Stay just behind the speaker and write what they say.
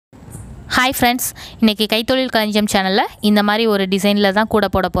Hi friends, இன்னைக்கு கைத்தொழில் களஞ்சியம் சேனல்ல இந்த மாதிரி ஒரு டிசைன்ல தான் கூட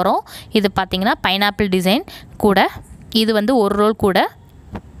போட போறோம். இது பாத்தீங்கன்னா பைனாப்பிள் டிசைன் கூட. இது வந்து ஒரு ரோல் கூட.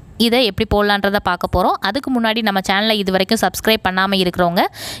 இதை எப்படி போடலாம்ன்றத பார்க்க போறோம். அதுக்கு முன்னாடி நம்ம சேனலை இதுவரைக்கும் Subscribe பண்ணாம இருக்கறவங்க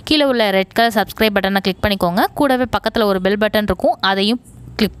கீழ உள்ள ரெட் கலர் Subscribe பட்டனை கிளிக் பண்ணிக்கோங்க. கூடவே பக்கத்துல ஒரு பெல் பட்டன் இருக்கும். அதையும்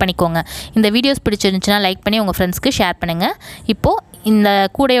கிளிக் பண்ணிக்கோங்க. இந்த வீடியோஸ் பிடிச்சிருந்துச்சுனா லைக் பண்ணி உங்க ஃப்ரெண்ட்ஸ்க்கு ஷேர் பண்ணுங்க. இப்போ இந்த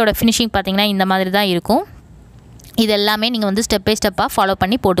கூடையோட ஃபினிஷிங் பாத்தீங்கன்னா இந்த மாதிரி தான் இருக்கும். இது எல்லாமே நீங்க வந்து ஸ்டெப் பை ஸ்டெப்பா ஃபாலோ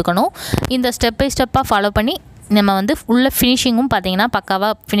பண்ணி போட்டுக்கணும். இந்த ஸ்டெப் பை ஸ்டெப்பா ஃபாலோ பண்ணி நம்ம வந்து ஃபுல்லா ஃபினிஷிங்கும் பாத்தீங்கன்னா பக்காவா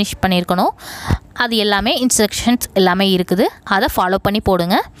ஃபினிஷ் பண்ணியிருக்கணும். அது எல்லாமே இன்ஸ்ட்ரக்ஷன்ஸ் எல்லாமே இருக்குது. அத ஃபாலோ பண்ணி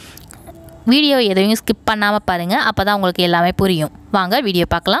போடுங்க. வீடியோ எதையும் ஸ்கிப் பண்ணாம பாருங்க. அப்பதான் உங்களுக்கு எல்லாமே புரியும். வாங்க வீடியோ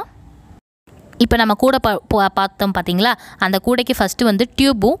பார்க்கலாம். இப்போ நம்ம கூட பார்த்தோம் பாத்தீங்களா? அந்த கூடைக்கு ஃபர்ஸ்ட் வந்து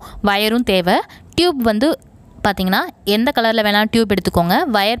டியூபும் வயரும் தேவை. டியூப் வந்து பாத்தீங்கன்னா எந்த கலர்ல வேணா டியூப் எடுத்துக்கோங்க.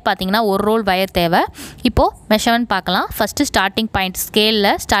 வயர் பாத்தீங்கன்னா ஒரு ரோல் வயர் தேவை. இப்போ மெஷர்மென்ட் பார்க்கலாம். ஃபர்ஸ்ட் ஸ்டார்டிங் பாயிண்ட்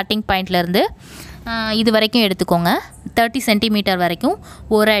ஸ்கேல்ல ஸ்டார்டிங் பாயிண்ட்ல இருந்து இது வரைக்கும் எடுத்துக்கோங்க. 30 cm வரைக்கும்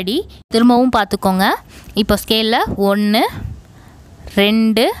ஒரு அடி. திரும்பவும் பார்த்துக்கோங்க. இப்போ ஸ்கேல்ல 1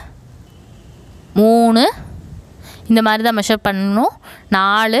 2 3 இந்த மாதிரி தான் மெஷர் பண்ணனும்.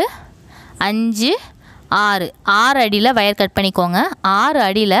 4 5 6 அடியில வயர் கட் பண்ணிக்கோங்க. 6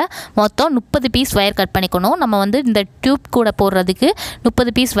 அடியில மொத்தம் 30 பீஸ் வயர் கட் பண்ணிக்கணும். நம்ம வந்து இந்த டியூப் கூட போடுறதுக்கு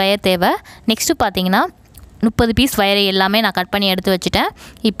 30 பீஸ் வயர் தேவை. நெக்ஸ்ட் பாத்தீங்கன்னா 30 பீஸ் வயரை எல்லாமே நான் கட் பண்ணி எடுத்து வச்சிட்டேன்.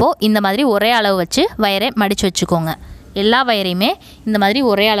 இப்போ இந்த மாதிரி ஒரே அளவு வச்சு வயரை மடிச்சு வச்சுக்கோங்க. எல்லா வயரையுமே இந்த மாதிரி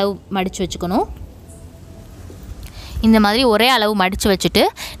ஒரே அளவு மடிச்சு வச்சுக்கணும். இந்த மாதிரி ஒரே அளவு மடிச்சு வச்சிட்டு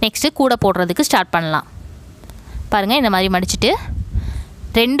நெக்ஸ்ட் கூட போடுறதுக்கு ஸ்டார்ட் பண்ணலாம். பாருங்க இந்த மாதிரி மடிச்சிட்டு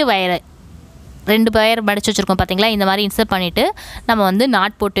ரெண்டு வயர் மடிச்சு வச்சிருக்கோம் பாத்தீங்களா? இந்த மாதிரி இன்சர்ட் பண்ணிட்டு நம்ம வந்து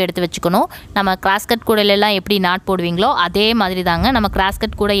நாட் போட்டு எடுத்து வச்சுக்கணும். நம்ம கிராஸ் கட் கூடையில எல்லாம் எப்படி நாட் போடுவீங்களோ அதே மாதிரி தாங்க. நம்ம கிராஸ்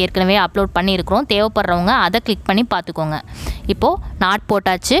கட் கூட ஏற்கனவே அப்லோட் பண்ணியிருக்கிறோம். தேவைப்படுறவங்க அதை கிளிக் பண்ணி பார்த்துக்கோங்க. இப்போ நாட்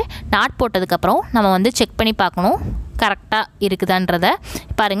போட்டாச்சு. நாட் போட்டதுக்கு அப்புறம் நம்ம வந்து செக் பண்ணி பார்க்கணும் கரெக்டா இருக்குதான்றத.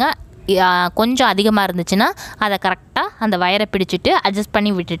 பாருங்க கொஞ்சம் அதிகமாக இருந்துச்சுன்னா அதை கரெக்டாக அந்த வயரை பிடிச்சிட்டு அட்ஜஸ்ட்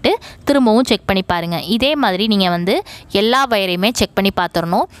பண்ணி விட்டுட்டு திரும்பவும் செக் பண்ணி பாருங்கள். இதே மாதிரி நீங்கள் வந்து எல்லா வயரையுமே செக் பண்ணி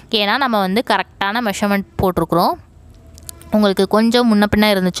பார்த்துடணும். ஏன்னா நம்ம வந்து கரெக்டான மெஷர்மெண்ட் போட்டிருக்கிறோம். உங்களுக்கு கொஞ்சம் முன்ன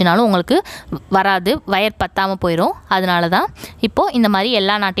பின்ன இருந்துச்சுனாலும் உங்களுக்கு வராது, வயர் பத்தாமல் போயிடும். அதனால தான் இப்போது இந்த மாதிரி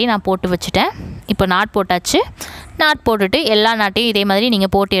எல்லா நாட்டையும் நான் போட்டு வச்சுட்டேன். இப்போ நாட் போட்டாச்சு. நாட் போட்டுட்டு எல்லா நாட்டையும் இதே மாதிரி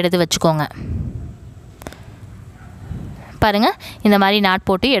நீங்கள் போட்டு எடுத்து வச்சுக்கோங்க. பாருங்க இந்த மாதிரி நாட்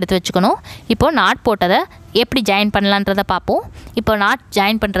போட்டு எடுத்து வச்சுக்கணும். இப்போ நாட் போட்டதை எப்படி ஜாயின் பண்ணலான்றதை பார்ப்போம். இப்போ நாட்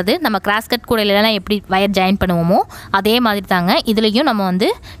ஜாயின் பண்ணுறது நம்ம கிராஸ் கட் கூடையிலலாம் எப்படி வயர் ஜாயின் பண்ணுவோமோ அதே மாதிரி தாங்க இதுலேயும் நம்ம வந்து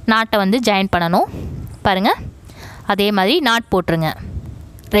நாட்டை வந்து ஜாயின் பண்ணணும். பாருங்க அதே மாதிரி நாட் போட்டுருங்க.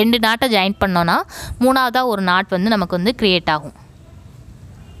 2 நாட்டை ஜாயின் பண்ணோன்னா மூணாவதாக ஒரு நாட் வந்து நமக்கு வந்து கிரியேட் ஆகும்.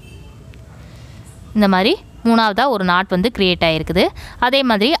 இந்த மாதிரி மூணாவதாக ஒரு நாட் வந்து கிரியேட் ஆகிருக்குது. அதே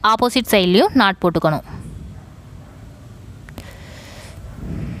மாதிரி ஆப்போசிட் சைட்லேயும் நாட் போட்டுக்கணும்.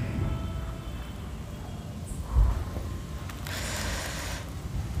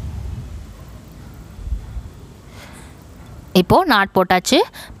 இப்போ நாட் போட்டாச்சு.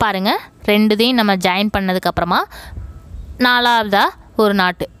 பாருங்க ரெண்டுதையும் நம்ம ஜாயின் பண்ணதுக்கு அப்புறமா நாலாவதா ஒரு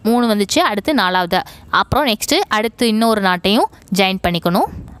நாட் 3 வந்துச்சு. அடுத்து நாலாவதா அப்புறம் நெக்ஸ்ட் அடுத்து இன்னொரு நாட்டையும் ஜாயின் பண்ணிக்கணும்.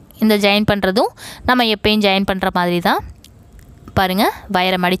 இந்த ஜாயின் பண்ணுறதும் நம்ம எப்பயும் ஜாயின் பண்ணுற மாதிரி தான். பாருங்க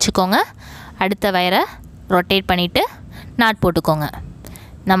வயரை மடிச்சுக்கோங்க. அடுத்த வயரை ரொட்டேட் பண்ணிவிட்டு நாட் போட்டுக்கோங்க.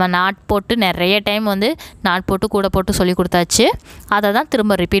 நம்ம நாட் போட்டு நிறைய டைம் வந்து நாட் போட்டு கூட போட்டு சொல்லி கொடுத்தாச்சு. அதை தான்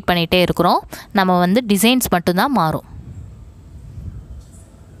திரும்ப ரிப்பீட் பண்ணிகிட்டே இருக்கிறோம். நம்ம வந்து டிசைன்ஸ் மட்டும்தான் மாறும்.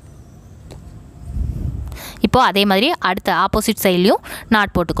 இப்போ அதே மாதிரி அடுத்த ஆப்போசிட் சைட்லையும்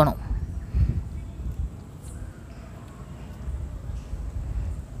நாட் போட்டுக்கணும்.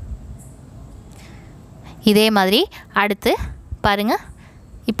 இதே மாதிரி அடுத்து பாருங்க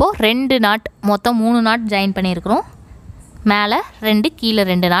இப்போ 2 நாட் மொத்தம் 3 நாட் ஜாயின் பண்ணியிருக்கிறோம். மேலே 2 கீழே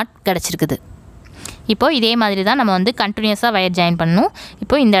 2 நாட் கிடச்சிருக்குது. இப்போ இதே மாதிரி தான் நம்ம வந்து கண்டினியூஸாக வயர் ஜாயின் பண்ணணும்.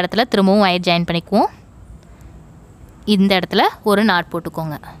 இப்போ இந்த இடத்துல திரும்பவும் வயர் ஜாயின் பண்ணிக்குவோம். இந்த இடத்துல ஒரு நாட்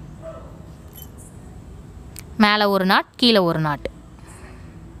போட்டுக்கோங்க. மேலே ஒரு நாட் கீழே ஒரு நாட்.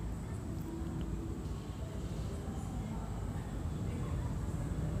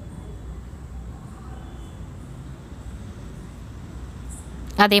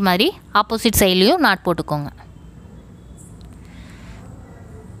 அதே மாதிரி ஆப்போசிட் சைட்லையும் நாட் போட்டுக்கோங்க.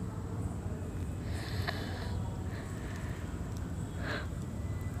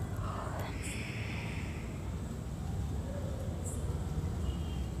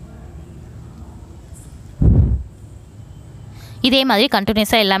 இதே மாதிரி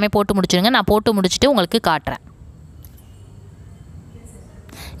கண்டினியூஸாக எல்லாமே போட்டு முடிச்சிடுங்க. நான் போட்டு முடிச்சுட்டு உங்களுக்கு காட்டுறேன்.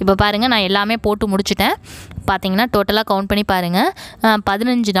 இப்போ பாருங்கள் நான் எல்லாமே போட்டு முடிச்சிட்டேன். பார்த்தீங்கன்னா டோட்டலாக கவுண்ட் பண்ணி பாருங்கள்,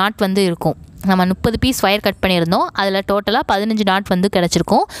 15 நாட் வந்து இருக்கும். நம்ம 30 பீஸ் ஒயர் கட் பண்ணியிருந்தோம், அதில் டோட்டலாக 15 நாட் வந்து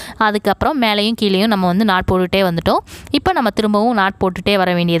கிடச்சிருக்கும். அதுக்கப்புறம் மேலேயும் கீழேயும் நம்ம வந்து நாட் போட்டுகிட்டே வந்துட்டோம். இப்போ நம்ம திரும்பவும் நாட் போட்டுகிட்டே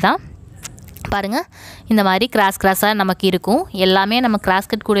வர வேண்டியதான். பாருங்கள், இந்த மாதிரி கிராஸாக நமக்கு இருக்கும். எல்லாமே நம்ம கிராஸ்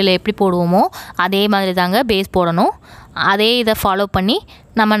கட் கூடையில் எப்படி போடுவோமோ அதே மாதிரி தாங்க பேஸ் போடணும். அதே இதை ஃபாலோ பண்ணி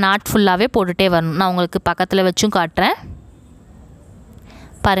நம்ம நாட் ஃபுல்லாகவே போட்டுகிட்டே வரணும். நான் உங்களுக்கு பக்கத்தில் வச்சும் காட்டுறேன்.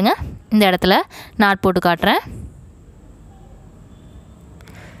 பாருங்கள், இந்த இடத்துல நாட் போட்டு காட்டுறேன்.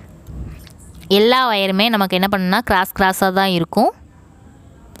 எல்லா ஒயருமே நமக்கு என்ன பண்ணுன்னா கிராஸாக தான் இருக்கும்.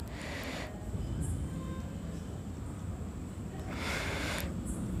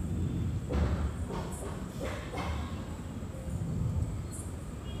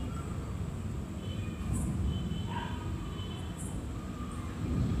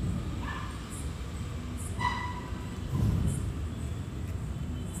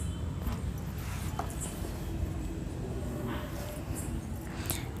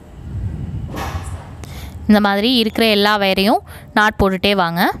 இந்த மாதிரி இருக்கிற எல்லா வயரையும் நாட் போட்டுகிட்டே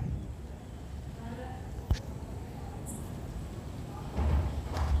வாங்க.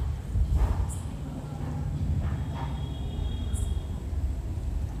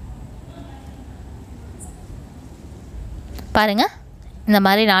 பாருங்கள், இந்த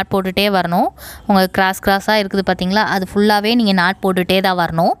மாதிரி நாட் போட்டுகிட்டே வரணும். உங்களுக்கு கிராஸாக இருக்குது பார்த்தீங்களா, அது ஃபுல்லாகவே நீங்கள் நாட் போட்டுகிட்டே தான்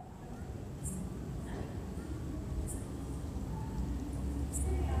வரணும்.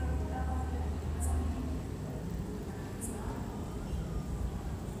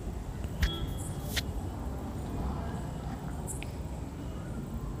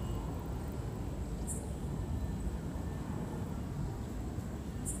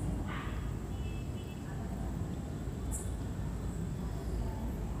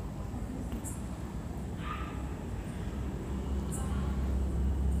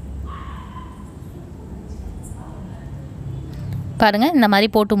 பாருங்கள், இந்த மாதிரி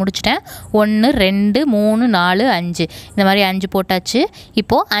போட்டு முடிச்சிட்டேன். 1 2 3 4 5 இந்த மாதிரி 5 போட்டாச்சு.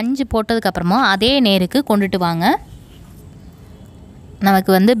 இப்போது 5 போட்டதுக்கப்புறமா அதே நேருக்கு கொண்டுட்டு வாங்க.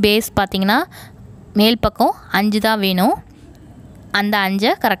 நமக்கு வந்து பேஸ் பார்த்திங்கன்னா மேல் பக்கம் 5 தான் வேணும். அந்த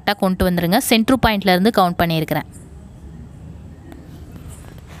 5 கரெக்டாக கொண்டு வந்துடுங்க. சென்ட்ரு பாயிண்ட்லேருந்து கவுண்ட் பண்ணியிருக்கிறேன்.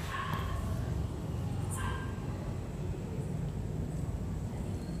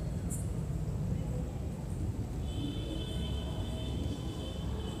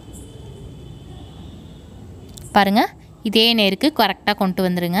 பாருங்கள், இதே நேருக்கு கரெக்டாக கொண்டு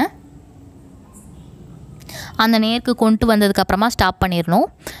வந்துடுங்க. அந்த நேருக்கு கொண்டு வந்ததுக்கப்புறமா ஸ்டாப் பண்ணிடணும்.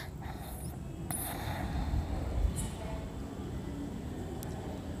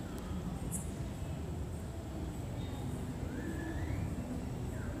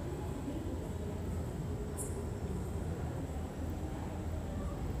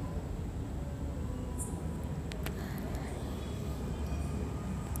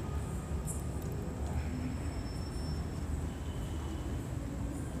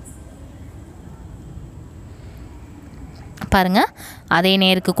 பாருங்கள், அதே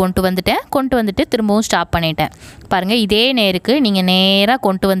நேருக்கு கொண்டு வந்துட்டு திரும்பவும் ஸ்டாப் பண்ணிட்டேன். பாருங்கள், இதே நேருக்கு நீங்கள் நேராக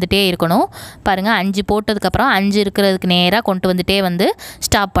கொண்டு வந்துட்டே இருக்கணும். பாருங்கள், 5 போட்டதுக்கப்புறம் 5 இருக்கிறதுக்கு நேராக கொண்டு வந்துட்டே வந்து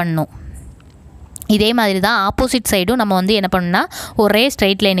ஸ்டாப் பண்ணணும். இதே மாதிரி தான் ஆப்போசிட் சைடும் நம்ம வந்து என்ன பண்ணணும்னா ஒரே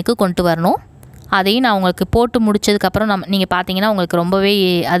ஸ்ட்ரைட் லைனுக்கு கொண்டு வரணும். அதையும் நான் உங்களுக்கு போட்டு முடித்ததுக்கப்புறம் நீங்கள் பார்த்தீங்கன்னா உங்களுக்கு ரொம்பவே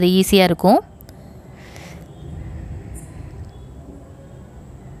அது ஈஸியாக இருக்கும்.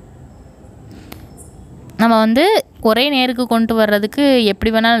 நம்ம வந்து ஒரே நேருக்கு கொண்டு வர்றதுக்கு எப்படி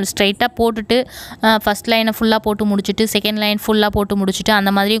வேணாலும் ஸ்ட்ரைட்டாக போட்டுட்டு ஃபஸ்ட் லைனை ஃபுல்லாக போட்டு முடிச்சுட்டு செகண்ட் லைன் ஃபுல்லாக போட்டு முடிச்சுட்டு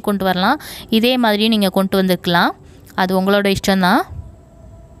அந்த மாதிரியும் கொண்டு வரலாம். இதே மாதிரியும் நீங்கள் கொண்டு வந்துருக்கலாம். அது உங்களோட இஷ்டம்தான்.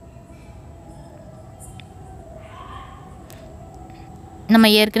 நம்ம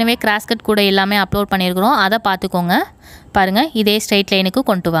ஏற்கனவே கிராஸ் கட் கூட எல்லாமே அப்லோட் பண்ணியிருக்கிறோம், அதை பார்த்துக்கோங்க. பாருங்கள், இதே ஸ்ட்ரைட் லைனுக்கு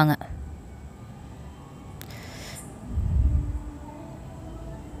கொண்டு வாங்க.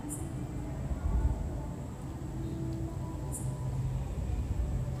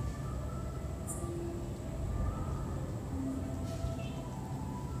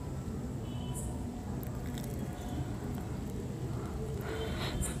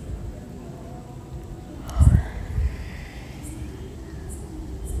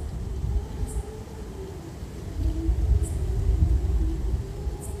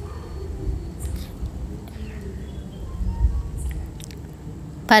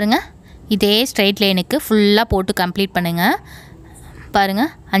 பாருங்கள், இதே ஸ்ட்ரைட் லைனுக்கு ஃபுல்லாக போட்டு கம்ப்ளீட் பண்ணுங்கள். பாருங்கள்,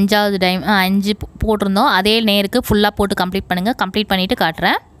 5வது டைம் 5 போட்டிருந்தோம், அதே நேருக்கு ஃபுல்லாக போட்டு கம்ப்ளீட் பண்ணுங்கள். கம்ப்ளீட் பண்ணிவிட்டு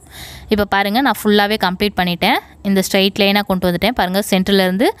காட்டுறேன். இப்போ பாருங்கள், நான் ஃபுல்லாகவே கம்ப்ளீட் பண்ணிட்டேன். இந்த ஸ்ட்ரைட் லைனாக கொண்டு வந்துட்டேன். பாருங்கள்,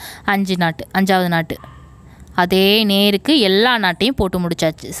 சென்டர்லேருந்து 5 நாட்டு 5வது நாட்டு அதே நேருக்கு எல்லா நாட்டையும் போட்டு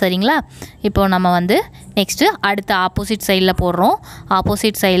முடிச்சாச்சு. சரிங்களா? இப்போ நம்ம வந்து நெக்ஸ்ட்டு அடுத்த ஆப்போசிட் சைடில் போடுறோம்.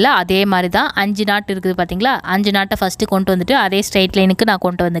 ஆப்போசிட் சைடில் அதே மாதிரி தான் 5 நாட் இருக்குது பார்த்தீங்களா? 5 நாட்டை ஃபஸ்ட்டு கொண்டு வந்துட்டு அதே ஸ்ட்ரைட் லைனுக்கு நான்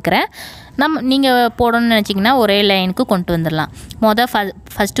கொண்டு வந்துக்கிறேன். நீங்கள் போடணும்னு நினச்சிங்கன்னா ஒரே லைனுக்கு கொண்டு வந்துடலாம்.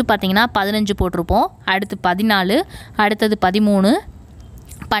 ஃபஸ்ட்டு பார்த்தீங்கன்னா 15 போட்டிருப்போம், அடுத்து 14, அடுத்தது 13,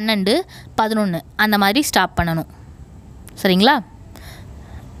 12, 11 அந்த மாதிரி ஸ்டாப் பண்ணணும். சரிங்களா?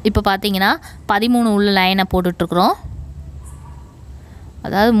 இப்போ பார்த்தீங்கன்னா 13 உள்ள லைனை போட்டுட்ருக்குறோம்.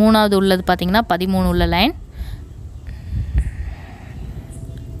 அதாவது 3வது உள்ளது பார்த்தீங்கன்னா 13 உள்ள லைன்,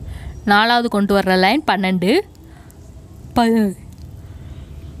 4வது கொண்டு வர்ற லைன் 12, 15.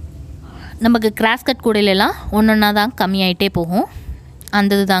 நமக்கு கிராஸ் கட் கூடையிலலாம் ஒன்றொன்னா தான் கம்மியாயிட்டே போகும்.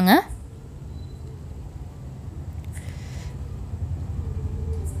 அந்த இது தாங்க.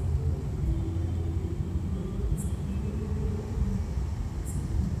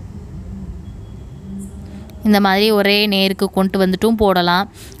 இந்த மாதிரி ஒரே நேருக்கு கொண்டு வந்துட்டும் போடலாம்,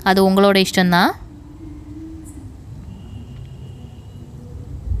 அது உங்களோட இஷ்டம்தான்.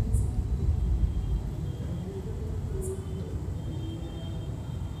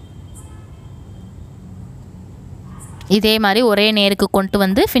 இதே மாதிரி ஒரே நேருக்கு கொண்டு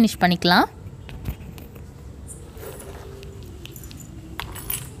வந்து ஃபினிஷ் பண்ணிக்கலாம்.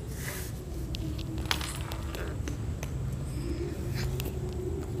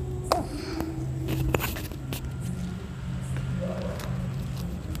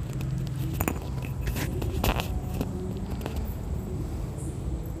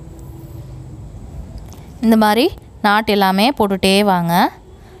 இந்த மாதிரி நாட் எல்லாமே போட்டுகிட்டே வாங்க.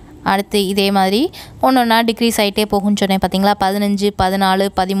 அடுத்து இதே மாதிரி ஒன்றா டிக்ரீஸ் ஆகிட்டே போகும்னு சொன்னேன் பார்த்தீங்களா? 15,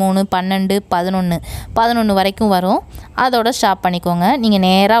 14, 13, 12, 11 வரைக்கும் வரும். அதோட ஸ்டாப் பண்ணிக்கோங்க. நீங்கள்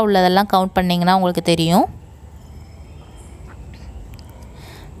நேராக உள்ளதெல்லாம் கவுண்ட் பண்ணிங்கன்னா உங்களுக்கு தெரியும்.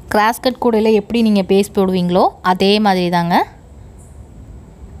 கிராஸ் கட் கூடையில் எப்படி நீங்கள் பேஸ் போடுவீங்களோ அதே மாதிரி தாங்க.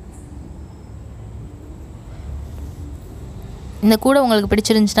 இந்த கூடை உங்களுக்கு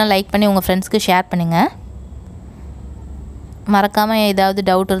பிடிச்சிருந்துச்சுன்னா லைக் பண்ணி உங்கள் ஃப்ரெண்ட்ஸ்க்கு ஷேர் பண்ணுங்கள். மறக்காமல் ஏதாவது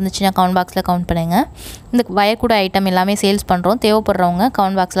டவுட் இருந்துச்சுன்னா கமெண்ட் பாக்ஸில் கமெண்ட் பண்ணுங்கள். இந்த வயர்கூடை ஐட்டம் எல்லாமே சேல்ஸ் பண்ணுறோம். தேவைப்படுறவங்க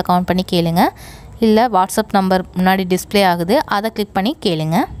கமெண்ட் பாக்ஸில் கமெண்ட் பண்ணி கேளுங்க. இல்லை வாட்ஸ்அப் நம்பர் முன்னாடி டிஸ்பிளே ஆகுது, அதை கிளிக் பண்ணி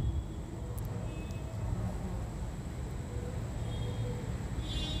கேளுங்க.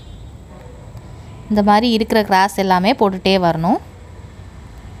 இந்த மாதிரி இருக்கிற கிராஸ் எல்லாமே போட்டுகிட்டே வரணும்.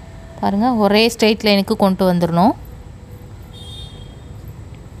 பாருங்கள், ஒரே ஸ்ட்ரெயிட் லைனுக்கு கொண்டு வந்துடணும்.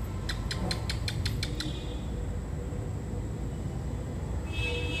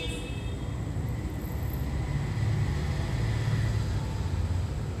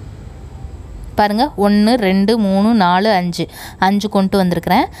 பாருங்கள், 1 2 3 4 5 கொண்டு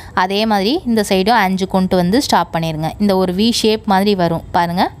வந்திருக்கிறேன். அதே மாதிரி இந்த சைடும் 5 கொண்டு வந்து ஸ்டாப் பண்ணிடுங்க. இந்த ஒரு வி ஷேப் மாதிரி வரும்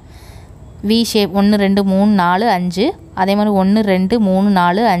பாருங்கள். We shape 1 2 3 4 5. அதே மாதிரி 1 2 3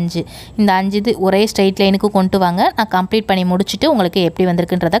 4 5. இந்த 5 இது ஒரே ஸ்ட்ரைட் லைனுக்கு கொண்டு வாங்க. நான் கம்ப்ளீட் பண்ணி முடிச்சுட்டு உங்களுக்கு எப்படி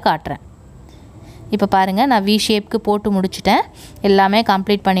வந்திருக்குன்றதை காட்டுறேன். இப்போ பாருங்கள், நான் வி ஷேப்புக்கு போட்டு முடிச்சுட்டேன். எல்லாமே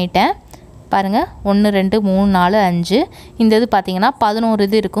கம்ப்ளீட் பண்ணிட்டேன். பாருங்கள், 1 2 3 4 5. இந்த இது பார்த்திங்கன்னா 11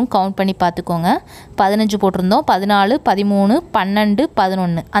 இது இருக்கும். கவுண்ட் பண்ணி பார்த்துக்கோங்க. 15 போட்டிருந்தோம், 14, 13, 12,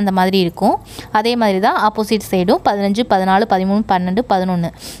 11 அந்த மாதிரி இருக்கும். அதே மாதிரி தான் ஆப்போசிட் சைடும் 15, 14, 13, 12, 11.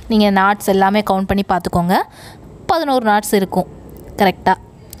 நீங்கள் நாட்ஸ் எல்லாமே கவுண்ட் பண்ணி பார்த்துக்கோங்க. 11 நாட்ஸ் இருக்கும் கரெக்டாக.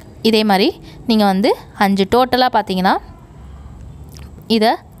 இதே மாதிரி நீங்கள் வந்து 5 டோட்டலாக பார்த்தீங்கன்னா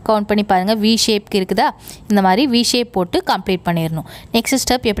இதை கவுண்ட் பண்ணி பாருங்கள். வி ஷேப்க்கு இருக்குதா? இந்த மாதிரி வி ஷேப் போட்டு கம்ப்ளீட் பண்ணிடணும். நெக்ஸ்ட்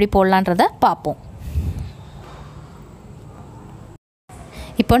ஸ்டெப் எப்படி போடலான்றதை பார்ப்போம்.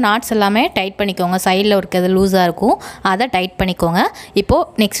 இப்போ நாட்ஸ் எல்லாமே டைட் பண்ணிக்கோங்க. சைடில் இருக்கிறது லூஸாக இருக்கும், அதை டைட் பண்ணிக்கோங்க. இப்போது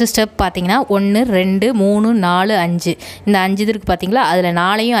நெக்ஸ்ட் ஸ்டெப் பார்த்தீங்கன்னா 1 2 3 4 5. இந்த 5 இது இருக்குது பார்த்தீங்களா? அதில்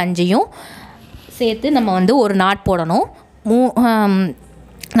 4யும் 5யும் சேர்த்து நம்ம வந்து ஒரு நாட் போடணும்.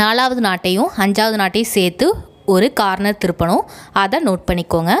 4வது நாட்டையும் 5வது நாட்டையும் சேர்த்து ஒரு கார்னர் திருப்பணும். அதை நோட்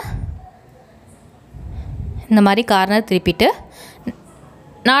பண்ணிக்கோங்க. இந்த மாதிரி கார்னர் திருப்பிட்டு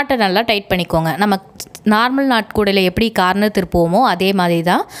நாட்டை நல்லா டைட் பண்ணிக்கோங்க. நம்ம நார்மல் நாட் கூடையில் எப்படி கார்னர் திருப்புவோமோ அதே மாதிரி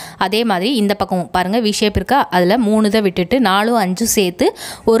தான். அதே மாதிரி இந்த பக்கம் பாருங்கள், வி ஷேப் இருக்கா? அதில் 3 இதை விட்டுட்டு 4 5 சேர்த்து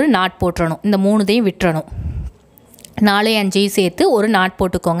ஒரு நாட் போட்டுறணும். இந்த 3 இதையும் விட்டுறணும். 4 5 சேர்த்து ஒரு நாட்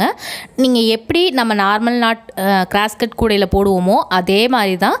போட்டுக்கோங்க. நீங்கள் எப்படி நம்ம நார்மல் நாட் கிராஸ் கட் கூடையில் போடுவோமோ அதே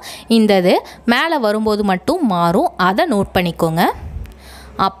மாதிரி தான் இந்த இது. மேலே வரும்போது மட்டும் மாறும், அதை நோட் பண்ணிக்கோங்க.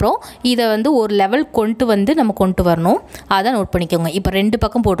 அப்புறம் இதை வந்து ஒரு லெவல் நம்ம கொண்டு வரணும், அதை நோட் பண்ணிக்கோங்க. இப்போ 2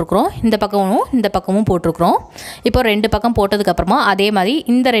 பக்கம் போட்டிருக்கிறோம், இந்த பக்கமும் போட்டிருக்கிறோம். இப்போ 2 பக்கம் போட்டதுக்கப்புறமா அதே மாதிரி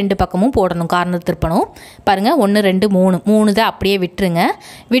இந்த 2 பக்கமும் போடணும், கார்னர் திருப்பணும். பாருங்கள், 1 2 3 தான் அப்படியே விட்டுருங்க.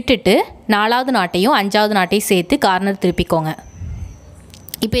 விட்டுட்டு 4வது நாட்டையும் 5வது நாட்டையும் சேர்த்து கார்னர் திருப்பிக்கோங்க.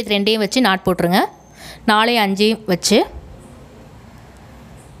 இப்போ இது 2யும் வச்சு நாட் போட்டுருங்க. 4 5 வச்சு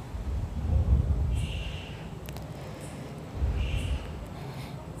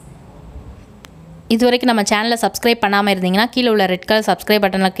இதுவரைக்கும் நம்ம சேனலை சப்ஸ்கிரைப் பண்ணாமல் இருந்தீங்கன்னா கீழே உள்ள ரெட் கலர் சப்ஸ்கிரைப்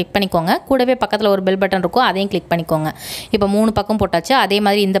பட்டனில் கிளிக் பண்ணிக்கோங்க. கூடவே பக்கத்தில் ஒரு பெல் பட்டன் இருக்கும், அதையும் கிளிக் பண்ணிக்கோங்க. இப்போ 3 பக்கம் போட்டாச்சு. அதே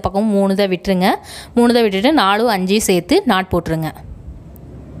மாதிரி இந்த பக்கம் 3 தான் விட்டுருங்க. 3 தான் விட்டுட்டு 4 5 சேர்த்து நாட் போட்டுருங்க.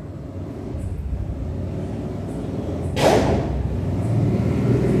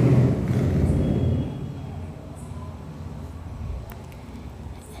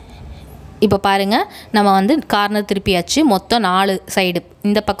 இப்போ பாருங்கள், நம்ம வந்து கார்னர் திருப்பியாச்சு. மொத்தம் 4 சைடு,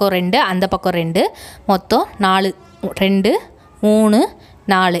 இந்த பக்கம் 2 அந்த பக்கம் 2, மொத்தம் 4 2 3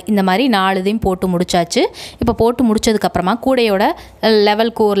 4 இந்த மாதிரி 4 இதையும் போட்டு முடிச்சாச்சு. இப்போ போட்டு முடிச்சதுக்கப்புறமா கூடையோட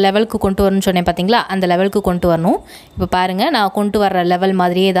லெவலுக்கு கொண்டு வரணும்னு சொன்னேன் பார்த்தீங்களா, அந்த லெவலுக்கு கொண்டு வரணும். இப்போ பாருங்கள், நான் கொண்டு வர்ற லெவல்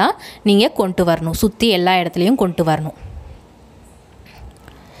மாதிரியே தான் நீங்கள் கொண்டு வரணும். சுற்றி எல்லா இடத்துலையும் கொண்டு வரணும்.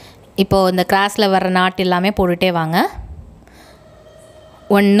 இப்போது இந்த கிராஸில் வர்ற நாட்டு எல்லாமே போட்டுகிட்டே வாங்க.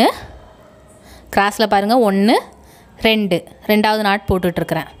 1 கிராஸில் பாருங்கள், 1 2 ரெண்டாவது நாட்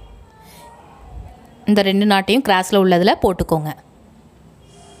போட்டுட்ருக்குறேன். இந்த 2 நாட்டையும் கிராஸில் உள்ளதில் போட்டுக்கோங்க.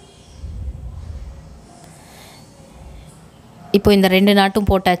 இப்போ இந்த 2 நாட்டும்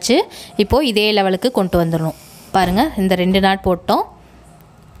போட்டாச்சு. இப்போது இதே லெவலுக்கு கொண்டு வந்துடணும். பாருங்கள், இந்த 2 நாட் போட்டோம்,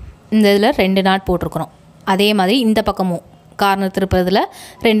 இந்த இதில் 2 நாட் போட்டிருக்கிறோம். அதே மாதிரி இந்த பக்கமும் கார்னர் திருப்புறதில்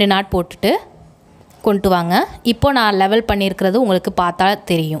 2 நாட் போட்டுட்டு கொண்டு வாங்க. இப்போது நான் லெவல் பண்ணியிருக்கிறது உங்களுக்கு பார்த்தா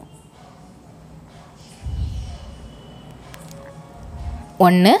தெரியும்.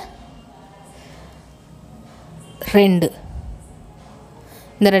 1 2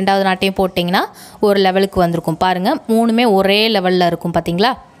 இந்த ரெண்டாவது நாட்டையும் போட்டிங்கன்னா ஒரு லெவலுக்கு வந்திருக்கும். பாருங்கள், 3மே ஒரே லெவலில் இருக்கும்.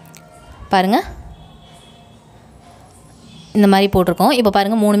 பார்த்தீங்களா, பாருங்கள் இந்த மாதிரி போட்டிருக்கோம். இப்போ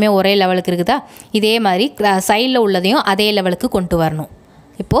பாருங்கள், 3மே ஒரே லெவலுக்கு இருக்குதா. இதே மாதிரி சைடில் உள்ளதையும் அதே லெவலுக்கு கொண்டு வரணும்.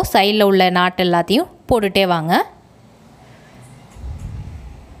 இப்போது சைடில் உள்ள நாட்டு எல்லாத்தையும் போட்டுகிட்டே வாங்க.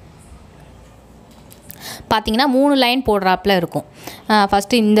 பார்த்திங்கன்னா 3 லைன் போடுறாப்பில் இருக்கும்.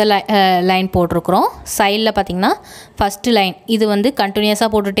 ஃபஸ்ட்டு இந்த லைன் போட்டிருக்கிறோம். சைடில் பார்த்திங்கன்னா ஃபஸ்ட்டு லைன் இது வந்து கண்டினியூஸாக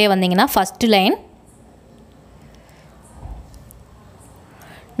போட்டுகிட்டே வந்தீங்கன்னா ஃபஸ்ட்டு லைன்,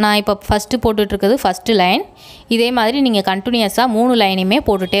 நான் இப்போ ஃபஸ்ட்டு போட்டுட்ருக்கிறது ஃபஸ்ட்டு லைன். இதே மாதிரி நீங்கள் கண்டினியூஸாக 3 லைனையுமே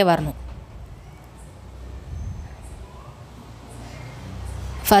போட்டுகிட்டே வரணும்.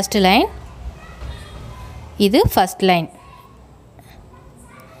 ஃபஸ்ட்டு லைன், இது ஃபஸ்ட் லைன்.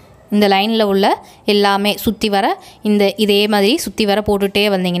 இந்த லைனில் உள்ள எல்லாமே சுற்றி வர இதே மாதிரி சுற்றி வர போட்டுகிட்டே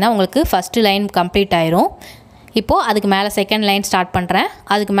வந்தீங்கன்னா உங்களுக்கு ஃபஸ்ட்டு லைன் கம்ப்ளீட் ஆயிரும். இப்போது அதுக்கு மேலே செகண்ட் லைன் ஸ்டார்ட் பண்ணுறேன்.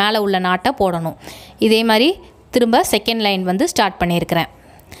 அதுக்கு மேலே உள்ள நாட்டை போடணும். இதே மாதிரி திரும்ப செகண்ட் லைன் வந்து ஸ்டார்ட் பண்ணியிருக்கிறேன்.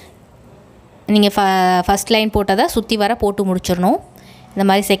 நீங்கள் ஃபஸ்ட் லைன் போட்டதை சுற்றி வர போட்டு முடிச்சிடணும். இந்த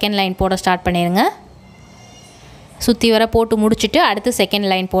மாதிரி செகண்ட் லைன் போட ஸ்டார்ட் பண்ணிடுங்க. சுற்றி வர போட்டு முடிச்சுட்டு அடுத்து செகண்ட்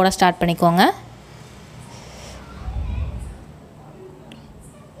லைன் போட ஸ்டார்ட் பண்ணிக்கோங்க.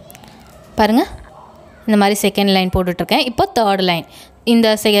 பாருங்கள், இந்த மாதிரி செகண்ட் லைன் போட்டுட்ருக்கேன். இப்போ தேர்ட் லைன், இந்த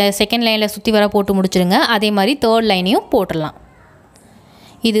செகண்ட் லைனில் சுற்றி வர போட்டு முடிச்சிடுங்க. அதே மாதிரி தேர்ட் லைனையும் போட்டுடலாம்.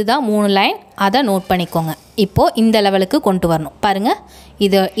 இதுதான் 3 லைன், அதை நோட் பண்ணிக்கோங்க. இப்போது இந்த லெவலுக்கு கொண்டு வரணும். பாருங்கள்,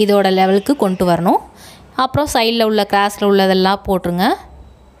 இதோட லெவலுக்கு கொண்டு வரணும். அப்புறம் சைடில் உள்ள கிராஸில் உள்ளதெல்லாம் போட்டுருங்க.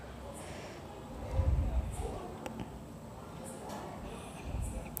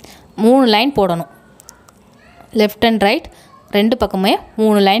 மூணு லைன் போடணும். லெஃப்ட் அண்ட் ரைட் 2 பக்கமே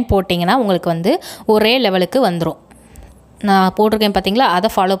 3 லைன் போட்டிங்கன்னா உங்களுக்கு வந்து ஒரே லெவலுக்கு வந்துடும். நான் போட்டிருக்கேன் பார்த்தீங்களா, அதை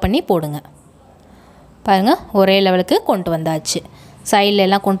ஃபாலோ பண்ணி போடுங்க. பாருங்கள், ஒரே லெவலுக்கு கொண்டு வந்தாச்சு. சைடில்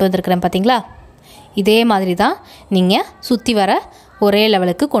எல்லாம் கொண்டு வந்திருக்கிறேன் பார்த்தீங்களா. இதே மாதிரி தான் நீங்கள் சுற்றி வர ஒரே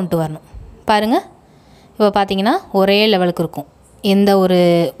லெவலுக்கு கொண்டு வரணும். பாருங்கள், இப்போ பார்த்தீங்கன்னா ஒரே லெவலுக்கு இருக்கும், எந்த ஒரு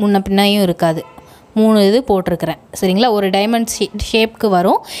முன்ன பின்னையும் இருக்காது. 3 இது போட்டிருக்கிறேன் சரிங்களா. ஒரு டைமண்ட் ஷேப்புக்கு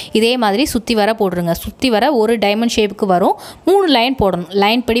வரும். இதே மாதிரி சுற்றி வர போட்டுருங்க. சுற்றி வர ஒரு டைமண்ட் ஷேப்புக்கு வரும். 3 லைன் போடணும்.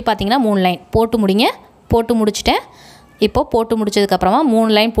 லைன் படி பார்த்தீங்கன்னா 3 லைன் போட்டு முடிங்க. போட்டு முடிச்சிட்டேன். இப்போது போட்டு முடிச்சதுக்கப்புறமா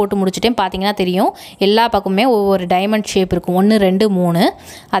 3 லைன் போட்டு முடிச்சிட்டேன். பார்த்தீங்கன்னா தெரியும், எல்லா பக்கமுமே ஒவ்வொரு டைமண்ட் ஷேப் இருக்கும். 1 2 3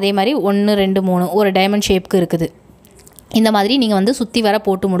 அதே மாதிரி 1 2 3 ஒரு டைமண்ட் ஷேப்புக்கு இருக்குது. இந்த மாதிரி நீங்கள் வந்து சுற்றி வர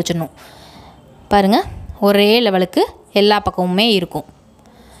போட்டு முடிச்சிடணும். பாருங்கள், ஒரே லெவலுக்கு எல்லா பக்கமுமே இருக்கும்.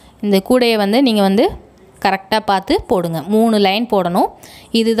 இந்த கூடையை வந்து நீங்கள் வந்து கரெக்டாக பார்த்து போடுங்க. 3 லைன் போடணும்.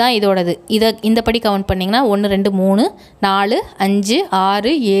 இதுதான் இதோடது. இந்த படி கவுண்ட் பண்ணிங்கன்னா 1 2 3 4 5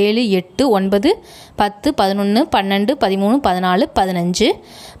 6 7 8 9 10 11 12 13 14 15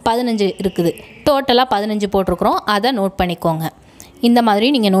 15 இருக்குது. டோட்டலாக 15 போட்டிருக்கிறோம். அதை நோட் பண்ணிக்கோங்க. இந்த மாதிரி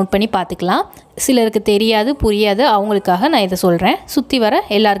நீங்கள் நோட் பண்ணி பார்த்துக்கலாம். சிலருக்கு தெரியாது புரியாது, அவங்களுக்காக நான் இதை சொல்கிறேன். சுற்றி வர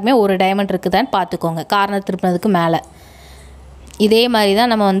எல்லாருக்குமே ஒரு டைமண்ட் இருக்குதான்னு பார்த்துக்கோங்க. கார்னர் திருப்பினதுக்கு மேலே இதே மாதிரி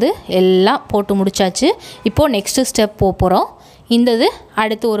தான் நம்ம வந்து எல்லாம் போட்டு முடிச்சாச்சு. இப்போது நெக்ஸ்ட்டு ஸ்டெப் போகிறோம். இந்தது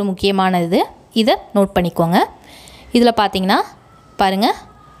அடுத்து ஒரு முக்கியமான இது. இதை நோட் பண்ணிக்கோங்க. இதில் பார்த்தீங்கன்னா பாருங்கள்,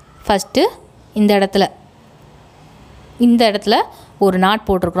 ஃபஸ்ட்டு இந்த இடத்துல ஒரு நாட்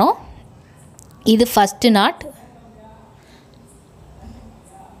போட்டிருக்கிறோம். இது ஃபஸ்ட்டு நாட்.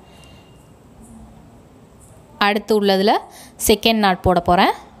 அடுத்து உள்ளதில் செகண்ட் நாட் போட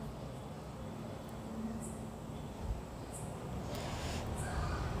போகிறேன்.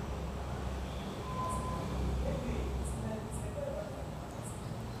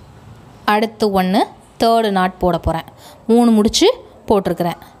 அடுத்து ஒன்று தேர்டு நாட் போட போகிறேன். 3 முடிச்சு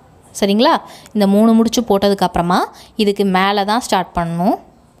போட்டிருக்கிறேன். சரிங்களா? இந்த 3 முடிச்சு போட்டதுக்கப்புறமா இதுக்கு மேலே தான் ஸ்டார்ட் பண்ணணும்.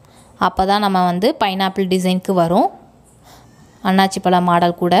 அப்போ தான் நம்ம வந்து பைனாப்பிள் டிசைனுக்கு வரும், அன்னாச்சிப்பழ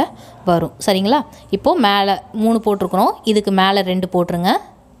மாடல் கூட வரும். சரிங்களா? இப்போது மேலே 3 போட்டிருக்கிறோம், இதுக்கு மேலே 2 போட்டுருங்க.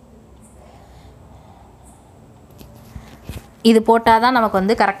 இது போட்டால் தான் நமக்கு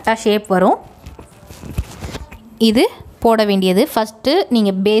வந்து கரெக்டாக ஷேப் வரும். இது போட வேண்டியது ஃபஸ்ட்டு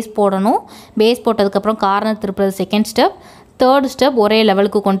நீங்கள் பேஸ் போடணும். பேஸ் போட்டதுக்கப்புறம் corner திருப்புறது second step. Third step ஒரே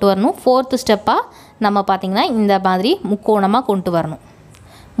லெவலுக்கு கொண்டு வரணும். ஃபோர்த்து ஸ்டெப்பாக நம்ம பார்த்திங்கன்னா இந்த மாதிரி முக்கோணமாக கொண்டு வரணும்.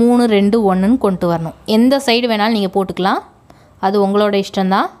 3 2 1ன்னு கொண்டு வரணும். எந்த சைடு வேணாலும் நீங்கள் போட்டுக்கலாம், அது உங்களோட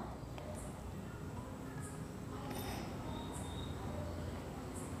இஷ்டம்தான்.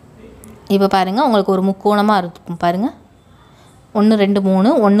 இப்போ பாருங்கள், உங்களுக்கு ஒரு முக்கோணமாக இருக்கும் பாருங்கள். 1 2 3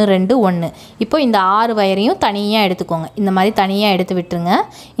 1 2 1. இப்போ இந்த 6 வயரையும் தனியாக எடுத்துக்கோங்க. இந்த மாதிரி தனியாக எடுத்து விட்டுருங்க.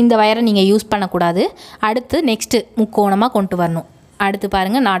 இந்த வயரை நீங்கள் யூஸ் பண்ணக்கூடாது. அடுத்து நெக்ஸ்ட்டு முக்கோணமாக கொண்டு வரணும். அடுத்து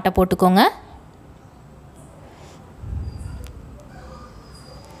பாருங்கள், நாட்டை போட்டுக்கோங்க.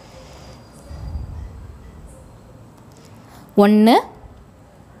 ஒன்று,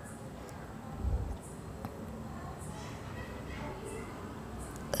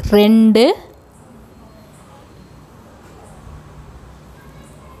 2,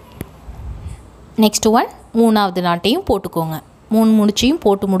 நெக்ஸ்ட் ஒன் 3வது நாட்டையும் போட்டுக்கோங்க. 3 முடிச்சையும்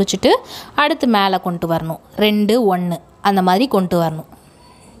போட்டு முடிச்சுட்டு அடுத்து மேலே கொண்டு வரணும். 2 1 அந்த மாதிரி கொண்டு வரணும்.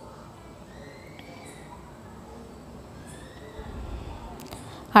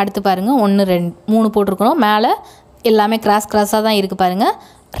 அடுத்து பாருங்கள், 1 2 3 போட்டிருக்கிறோம். மேலே எல்லாமே கிராஸாக தான் இருக்குது பாருங்கள்.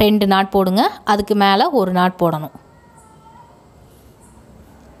 2 நாட் போடுங்க. அதுக்கு மேலே ஒரு நாட் போடணும்.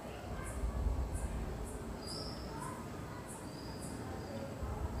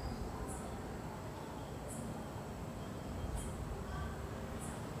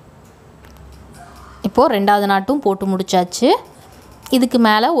 இப்போது 2வது நாட்டும் போட்டு முடிச்சாச்சு. இதுக்கு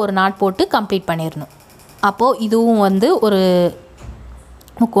மேலே ஒரு நாட் போட்டு கம்ப்ளீட் பண்ணிடணும். அப்போது இதுவும் வந்து ஒரு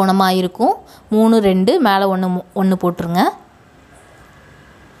முக்கோணமாக இருக்கும். 3 2 மேலே 1 போட்டுருங்க.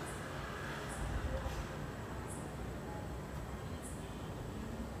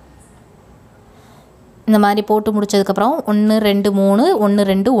 இந்த மாதிரி போட்டு முடித்ததுக்கப்புறம் 1 2 3 1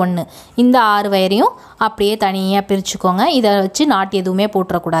 2 1 இந்த 6 வயரையும் அப்படியே தனியாக பிரிச்சுக்கோங்க. இதை வச்சு நாட் எதுவுமே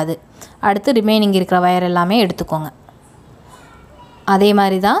போட்டுறக்கூடாது. அடுத்து ரிமைனிங் இருக்கிற வயர் எல்லாமே எடுத்துக்கோங்க. அதே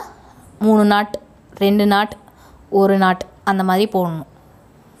மாதிரி தான் 3 நாட் 2 நாட் 1 நாட் அந்த மாதிரி போடணும்.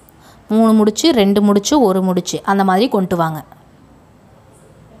 3 முடிச்சு 2 முடிச்சு 1 முடிச்சு அந்த மாதிரி கொண்டு வாங்க.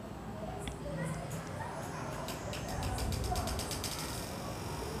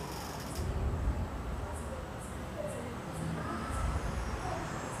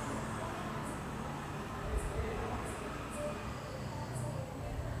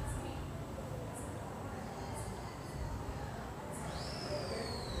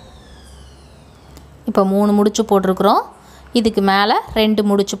 இப்போ 3 முடிச்சு போட்டிருக்கிறோம். இதுக்கு மேலே 2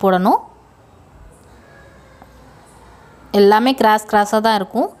 முடிச்சு போடணும். எல்லாமே கிராஸாக தான்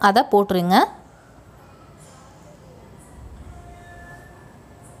இருக்கும், அதை போட்டுருங்க.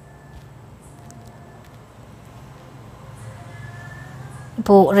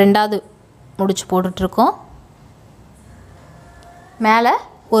 இப்போது 2வது முடிச்சு போட்டுட்ருக்கோம். மேலே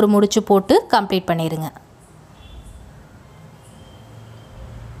ஒரு முடிச்சு போட்டு கம்ப்ளீட் பண்ணிடுங்க.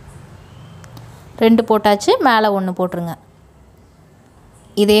 2 போட்டாச்சு, மேலே 1 போட்டுருங்க.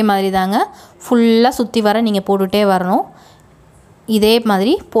 இதே மாதிரி தாங்க ஃபுல்லாக சுற்றி வர நீங்கள் போட்டுகிட்டே வரணும். இதே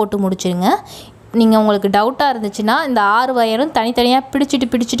மாதிரி போட்டு முடிச்சிடுங்க. நீங்கள் உங்களுக்கு டவுட்டாக இருந்துச்சுன்னா இந்த 6 வயரும் தனித்தனியாக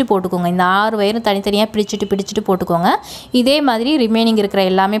பிடிச்சிட்டு போட்டுக்கோங்க. இந்த 6 வயரும் தனித்தனியாக பிடிச்சிட்டு போட்டுக்கோங்க. இதே மாதிரி ரிமைனிங் இருக்கிற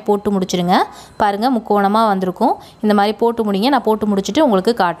எல்லாமே போட்டு முடிச்சிடுங்க. பாருங்கள், முக்கோணமாக வந்திருக்கும். இந்த மாதிரி போட்டு முடிங்க. நான் போட்டு முடிச்சுட்டு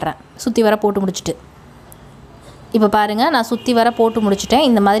உங்களுக்கு காட்டுறேன். சுற்றி வர போட்டு முடிச்சுட்டு இப்போ பாருங்கள், நான் சுற்றி வர போட்டு முடிச்சிட்டேன்.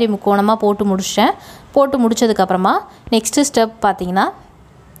 இந்த மாதிரி முக்கோணமாக போட்டு முடிச்சிட்டேன். போட்டு முடித்ததுக்கப்புறமா நெக்ஸ்ட்டு ஸ்டெப் பார்த்திங்கன்னா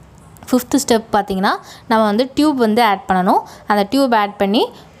 5th ஸ்டெப் பார்த்திங்கன்னா நம்ம வந்து டியூப் வந்து ஆட் பண்ணணும். அந்த டியூப் ஆட் பண்ணி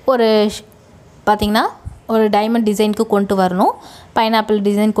ஒரு பார்த்திங்கன்னா ஒரு டைமண்ட் டிசைனுக்கு கொண்டு வரணும். பைனாப்பிள்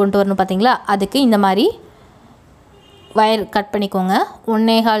டிசைன் கொண்டு வரணும் பார்த்திங்களா. அதுக்கு இந்த மாதிரி வயர் கட் பண்ணிக்கோங்க.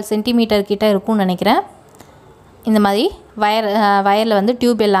 1.25 சென்டிமீட்டர் கிட்ட இருக்கும்னு நினைக்கிறேன். இந்த மாதிரி வயரில் வந்து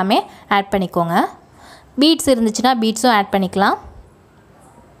டியூப் எல்லாமே ஆட் பண்ணிக்கோங்க. பீட்ஸ் இருந்துச்சுன்னா பீட்ஸும் ஆட் பண்ணிக்கலாம்.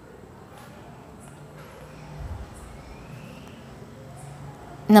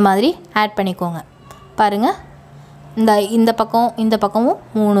 இந்த மாதிரி ஆட் பண்ணிக்கோங்க. பாருங்கள், இந்த பக்கமும்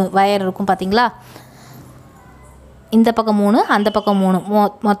 3 வயர் இருக்கும் பார்த்தீங்களா? இந்த பக்கம் 3, அந்த பக்கம் 3,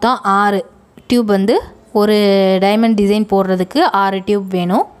 மொத்தம் 6 டியூப் வந்து ஒரு டைமண்ட் டிசைன் போடுறதுக்கு 6 டியூப்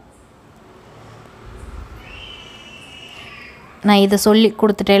வேணும். நான் இதை சொல்லி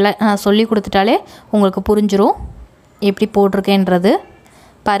கொடுத்துட்டாலே உங்களுக்கு புரிஞ்சிரும் எப்படி போட்டிருக்கேன்றது.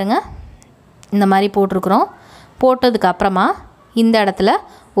 பாருங்கள், இந்த மாதிரி போட்டிருக்குறோம். போட்டதுக்கு அப்புறமா இந்த இடத்துல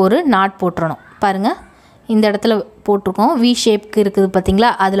ஒரு நாட் போட்டுறணும். பாருங்கள், இந்த இடத்துல போட்டிருக்கோம். வி ஷேப்க்கு இருக்குது பார்த்தீங்களா?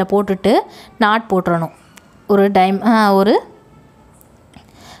 அதில் போட்டுட்டு நாட் போட்டுறணும். ஒரு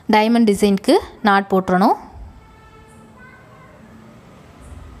டைமண்ட் டிசைனுக்கு நாட் போட்டுறணும்.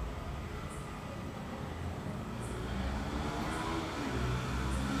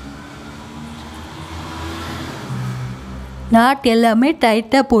 நாட் எல்லாமே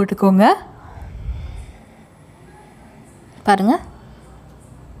டைட்டாக போட்டுக்கோங்க. பாருங்கள்,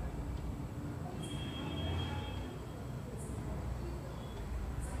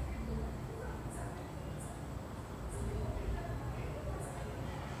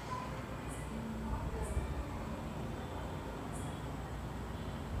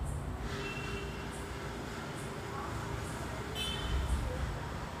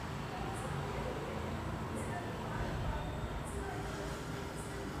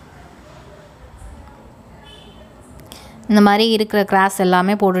 இந்த மாதிரி இருக்கிற கிராஸ்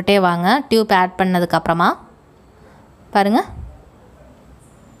எல்லாமே போட்டுகிட்டே வாங்க. டியூப் ஆட் பண்ணதுக்கப்புறமா பாருங்கள்,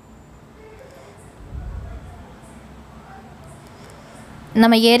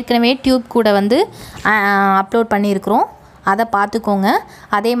 நம்ம ஏற்கனவே டியூப் கூட வந்து அப்லோட் பண்ணியிருக்கிறோம், அதை பார்த்துக்கோங்க.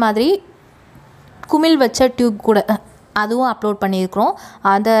 அதே மாதிரி குமிழ் வச்ச டியூப் கூட அதுவும் அப்லோட் பண்ணியிருக்கிறோம்.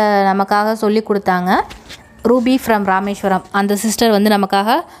 அதை நமக்காக சொல்லி கொடுத்தாங்க ரூபி ஃப்ரம் ராமேஸ்வரம். அந்த சிஸ்டர் வந்து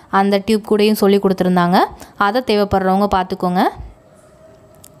நமக்காக அந்த டியூப் கூடயும் சொல்லி கொடுத்துருந்தாங்க. அதை தேவைப்படுறவங்க பார்த்துக்கோங்க.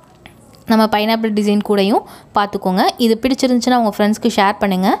 நம்ம பைனாப்பிள் டிசைன் கூடயும் பார்த்துக்கோங்க. இது பிடிச்சிருந்துச்சுன்னா உங்கள் ஃப்ரெண்ட்ஸ்க்கு ஷேர்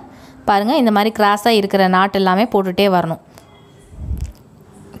பண்ணுங்கள். பாருங்கள், இந்த மாதிரி கிராஸாக இருக்கிற நாட் எல்லாமே போட்டுகிட்டே வரணும்.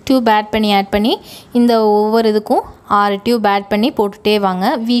 டியூப் ஆட் பண்ணி இந்த ஒவ்வொரு இதுக்கும் 6 டியூப் ஆட் பண்ணி போட்டுகிட்டே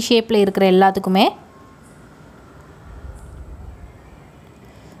வாங்க. வி ஷேப்பில் இருக்கிற எல்லாத்துக்குமே.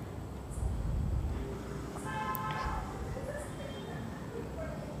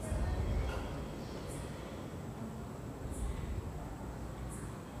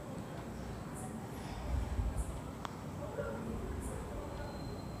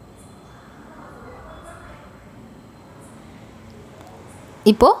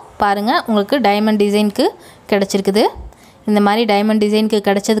 இப்போது பாருங்கள், உங்களுக்கு டைமண்ட் டிசைனுக்கு கிடச்சிருக்குது. இந்த மாதிரி டைமண்ட் டிசைனுக்கு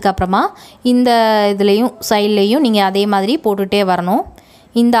கிடச்சதுக்கப்புறமா இந்த இதுலேயும் சைட்லேயும் நீங்கள் அதே மாதிரி போட்டுகிட்டே வரணும்.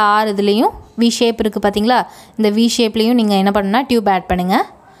 இந்த 6 இதுலேயும் வி ஷேப் இருக்குது பார்த்தீங்களா? இந்த வி ஷேப்லேயும் நீங்கள் என்ன பண்ணுன்னா டியூப் ஆட் பண்ணுங்கள்.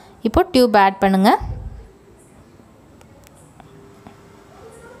 இப்போது டியூப் ஆட் பண்ணுங்கள்.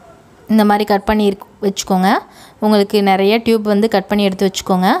 இந்த மாதிரி கட் பண்ணி வச்சுக்கோங்க. உங்களுக்கு நிறைய டியூப் வந்து கட் பண்ணி எடுத்து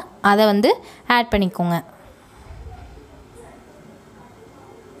வச்சுக்கோங்க. அதை வந்து ஆட் பண்ணிக்கோங்க.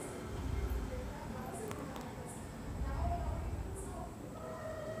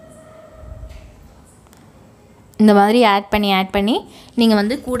 இந்த மாதிரி ஆட் பண்ணி நீங்கள்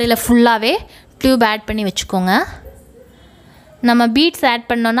வந்து கூடையில் ஃபுல்லாகவே டியூப் ஆட் பண்ணி வச்சுக்கோங்க. நம்ம பீட்ஸ் ஆட்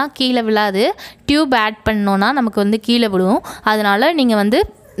பண்ணோன்னா கீழே விழாது. டியூப் ஆட் பண்ணோன்னா நமக்கு வந்து கீழே விழும். அதனால் நீங்கள் வந்து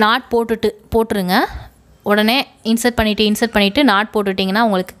நாட் போட்டுருங்க. உடனே இன்சர்ட் பண்ணிவிட்டு நாட் போட்டுட்டிங்கன்னா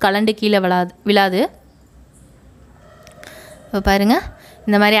உங்களுக்கு கலண்டு கீழே விழாது. இப்போ பாருங்கள்,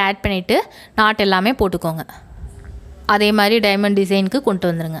 இந்த மாதிரி ஆட் பண்ணிவிட்டு நாட் எல்லாமே போட்டுக்கோங்க. அதே மாதிரி டைமண்ட் டிசைனுக்கு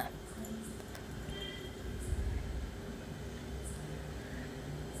கொண்டு வந்துடுங்க.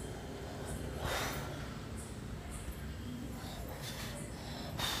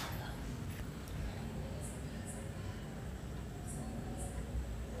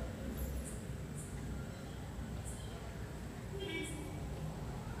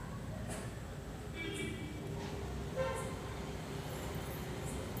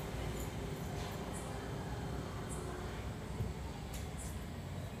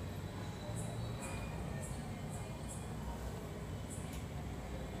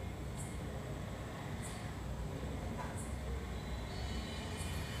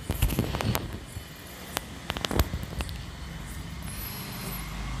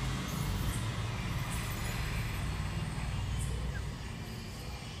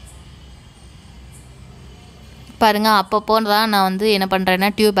 பாருங்கள், அப்பப்போ தான் நான் வந்து என்ன பண்ணுறேன்னா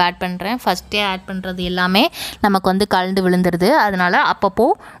டியூப் ஆட் பண்ணுறேன். ஃபஸ்ட்டே ஆட் பண்ணுறது எல்லாமே நமக்கு வந்து கலந்து விழுந்துருது. அதனால் அப்பப்போ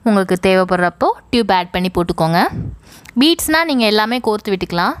உங்களுக்கு தேவைப்படுறப்போ டியூப் ஆட் பண்ணி போட்டுக்கோங்க. பீட்ஸ்னால் நீங்கள் எல்லாமே கோர்த்து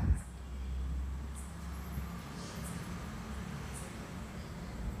விட்டுக்கலாம்.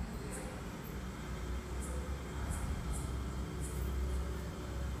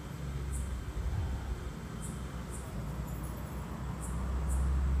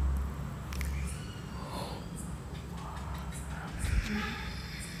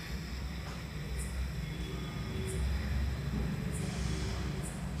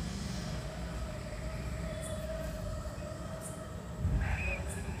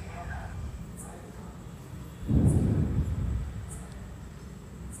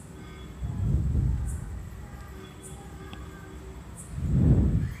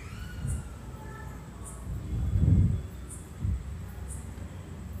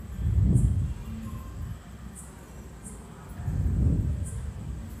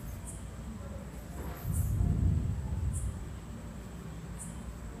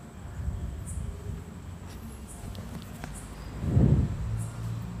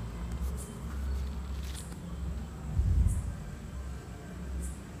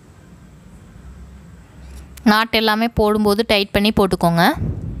 நாட் எல்லாமே போடும்போது டைட் பண்ணி போட்டுக்கோங்க.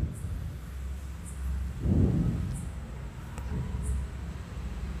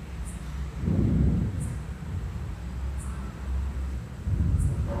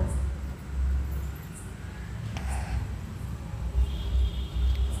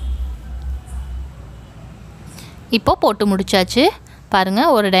 இப்போ போட்டு முடிச்சாச்சு.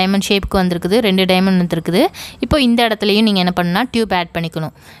 பாருங்கள், ஒரு டைமண்ட் ஷேப்புக்கு வந்திருக்குது, 2 டைமண்ட் வந்துருக்குது. இப்போ இந்த இடத்துலையும் நீங்கள் என்ன பண்ணால் டியூப் ஆட்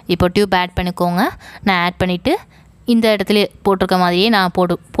பண்ணிக்கணும். இப்போ டியூப் ஆட் பண்ணிக்கோங்க. நான் ஆட் பண்ணிவிட்டு இந்த இடத்துல போட்டிருக்க மாதிரியே நான்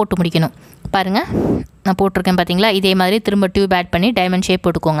போட்டு முடிக்கணும். பாருங்கள், நான் போட்டிருக்கேன் பார்த்தீங்களா? இதே மாதிரி திரும்ப டியூப் ஆட் பண்ணி டைமண்ட் ஷேப்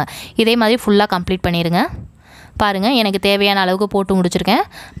போட்டுக்கோங்க. இதே மாதிரி ஃபுல்லாக கம்ப்ளீட் பண்ணிடுங்க. பாருங்கள், எனக்கு தேவையான அளவுக்கு போட்டு முடிச்சிருக்கேன்.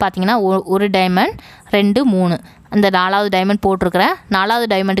 பார்த்தீங்கன்னா ஒரு டைமண்ட் 2 3 அந்த 4வது டைமண்ட் போட்டிருக்கிறேன். 4வது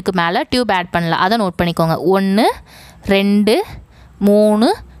டைமண்டுக்கு மேலே டியூப் ஆட் பண்ணல, அதை நோட் பண்ணிக்கோங்க. 1 2 3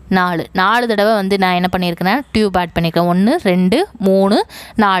 4 4 தடவை வந்து நான் என்ன பண்ணியிருக்கிறேன், டியூப் ஆட் பண்ணியிருக்கேன். 1 2 3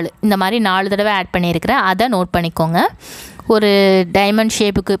 4 இந்த மாதிரி 4 தடவை ஆட் பண்ணியிருக்கிறேன். அதை நோட் பண்ணிக்கோங்க. ஒரு டைமண்ட்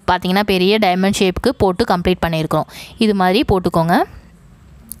ஷேப்புக்கு பார்த்தீங்கன்னா பெரிய டைமண்ட் ஷேப்புக்கு போட்டு கம்ப்ளீட் பண்ணியிருக்கிறோம். இது மாதிரி போட்டுக்கோங்க.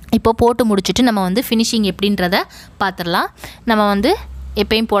 இப்போ போட்டு முடிச்சுட்டு நம்ம வந்து ஃபினிஷிங் எப்படின்றத பார்த்துடலாம். நம்ம வந்து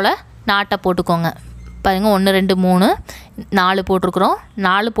எப்பயும் போல் நாட்டை போட்டுக்கோங்க. பாருங்கள், 1 2 3 4 போட்டிருக்குறோம்.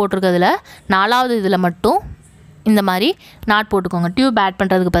 4 போட்டிருக்கிறதுல 4வது இதில் மட்டும் இந்த மாதிரி நாட் போட்டுக்கோங்க. டியூப் ஆட்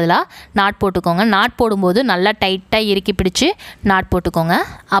பண்ணுறதுக்கு பதிலாக நாட் போட்டுக்கோங்க. நாட் போடும்போது நல்லா டைட்டாக இறுக்கி பிடிச்சி நாட் போட்டுக்கோங்க.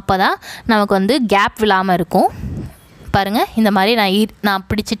 அப்போ தான் நமக்கு வந்து கேப் விழாமல் இருக்கும். பாருங்கள், இந்த மாதிரி நான்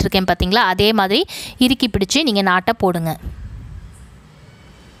பிடிச்சிட்ருக்கேன் பார்த்தீங்களா? அதே மாதிரி இறுக்கி பிடிச்சி நீங்கள் நாட்டை போடுங்க.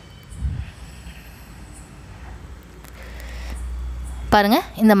 பாருங்கள்,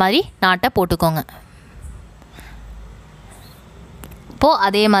 இந்த மாதிரி நாட்டை போட்டுக்கோங்க. இப்போது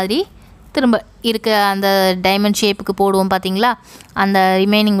அதே மாதிரி திரும்ப இருக்க அந்த டைமண்ட் ஷேப்புக்கு போடுவோம் பார்த்தீங்களா? அந்த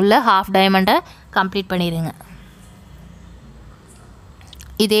ரிமைனிங் உள்ள ஹாஃப் டைமண்டை கம்ப்ளீட் பண்ணிடுங்க.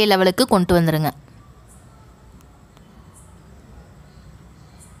 இதே லெவலுக்கு கொண்டு வந்துடுங்க.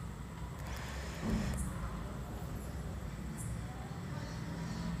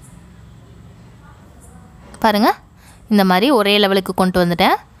 பாருங்கள், இந்த மாதிரி ஒரே லெவலுக்கு கொண்டு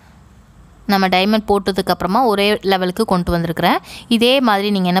வந்துட்டேன். நம்ம டைமண்ட் போட்டதுக்கப்புறமா ஒரே லெவலுக்கு கொண்டு வந்திருக்கிறேன். இதே மாதிரி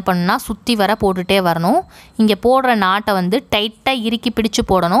நீங்கள் என்ன பண்ணுன்னா சுற்றி வர போட்டுகிட்டே வரணும். இங்கே போடுற நாட்டை வந்து டைட்டாக இறுக்கி பிடிச்சு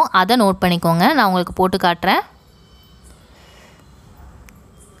போடணும். அதை நோட் பண்ணிக்கோங்க. நான் உங்களுக்கு போட்டு காட்டுறேன்.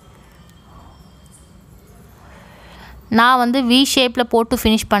 நான் வந்து வி ஷேப்பில் போட்டு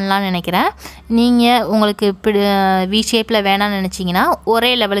ஃபினிஷ் பண்ணலான்னு நினைக்கிறேன். நீங்கள் உங்களுக்கு வி ஷேப்பில் வேணான்னு நினச்சிங்கன்னா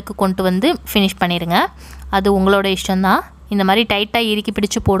ஒரே லெவலுக்கு கொண்டு வந்து ஃபினிஷ் பண்ணிடுங்க. அது உங்களோட இஷ்டம்தான். இந்த மாதிரி டைட்டாக இறுக்கி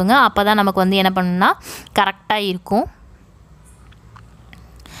பிடிச்சு போடுங்க. அப்போ தான் நமக்கு வந்து என்ன பண்ணுன்னா கரெக்டாக இருக்கும்.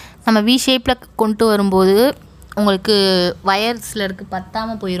 நம்ம வி ஷேப்பில் கொண்டு வரும்போது உங்களுக்கு வயர் சிலருக்கு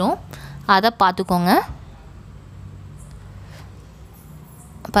பத்தாமல் போயிடும். அதை பார்த்துக்கோங்க.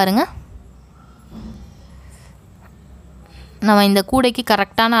 பாருங்கள், நம்ம இந்த கூடைக்கு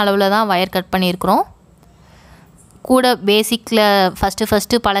கரெக்டான அளவில் தான் வயர் கட் பண்ணியிருக்கிறோம். கூடை பேசிக்கில்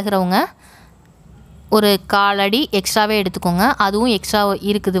ஃபஸ்ட்டு பழகிறவங்க ஒரு 1/4 அடி எக்ஸ்ட்ராவே எடுத்துக்கோங்க. அதுவும் எக்ஸ்ட்ரா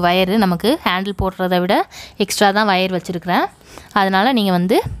இருக்குது வயரு. நமக்கு ஹேண்டில் போடுறத விட எக்ஸ்ட்ரா தான் வயர் வச்சுருக்கிறேன். அதனால் நீங்கள்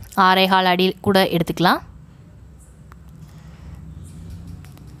வந்து 6.25 அடி கூட எடுத்துக்கலாம்.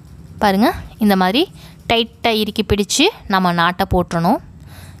 பாருங்கள், இந்த மாதிரி டைட்டாக இறுக்கி பிடிச்சு நம்ம நாட்டை போட்டுறணும்.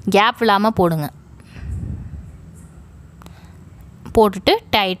 கேப் இல்லாமல் போடுங்க. போட்டுட்டு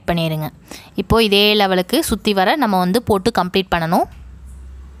டைட் பண்ணிடுங்க. இப்போது இதே லெவலுக்கு சுற்றி வர நம்ம வந்து போட்டு கம்ப்ளீட் பண்ணணும்.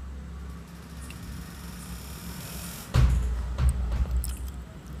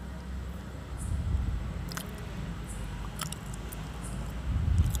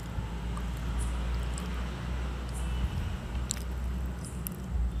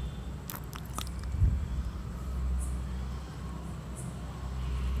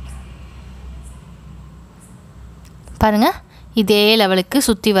 பாருங்கள், இதே லெவலுக்கு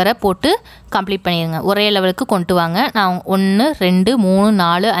சுற்றி வர போட்டு கம்ப்ளீட் பண்ணிடுங்க. ஒரே லெவலுக்கு கொண்டு வாங்க. நான் 1 2 3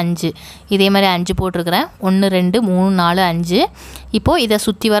 4 5 இதே மாதிரி 5 போட்டிருக்கிறேன். 1 2 3 4 5. இப்போது இதை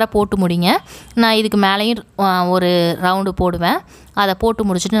சுற்றி வர போட்டு முடிங்க. நான் இதுக்கு மேலேயும் ஒரு ரவுண்டு போடுவேன். அதை போட்டு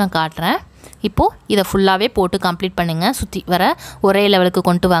முடிச்சுட்டு நான் காட்டுறேன். இப்போது இதை ஃபுல்லாகவே போட்டு கம்ப்ளீட் பண்ணுங்கள். சுற்றி வர ஒரே லெவலுக்கு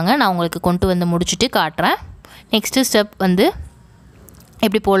கொண்டு வாங்க. நான் உங்களுக்கு கொண்டு வந்து முடிச்சுட்டு காட்டுறேன். நெக்ஸ்ட்டு ஸ்டெப் வந்து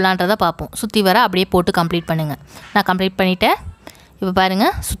எப்படி போடலான்றதை பார்ப்போம். சுற்றி வர அப்படியே போட்டு கம்ப்ளீட் பண்ணுங்கள். நான் கம்ப்ளீட் பண்ணிவிட்டேன். இப்போ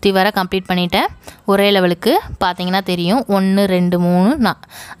பாருங்கள், சுற்றி வர கம்ப்ளீட் பண்ணிவிட்டேன். ஒரே லெவலுக்கு பார்த்தீங்கன்னா தெரியும். 1 2 3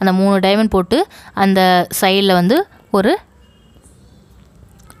 அந்த 3 டைமண்ட் போட்டு அந்த சைடில் வந்து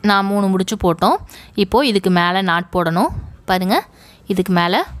நான் 3 முடிச்சு போட்டோம். இப்போது இதுக்கு மேலே நாட் போடணும். பாருங்கள், இதுக்கு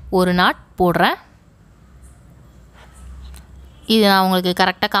மேலே ஒரு நாட் போடுறேன். இது நான் உங்களுக்கு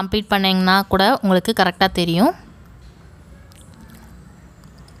கரெக்டாக கம்ப்ளீட் பண்ணிங்கன்னா கூட உங்களுக்கு கரெக்டாக தெரியும்.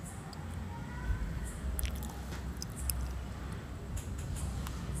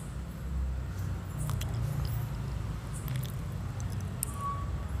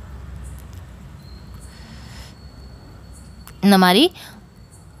 இந்த மாதிரி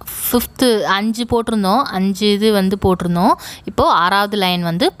 5th 5 போட்டிருந்தோம். 5 இது வந்து போட்டிருந்தோம். இப்போது 6வது லைன்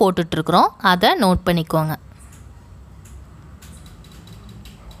வந்து போட்டுட்ருக்குறோம். அதை நோட் பண்ணிக்கோங்க.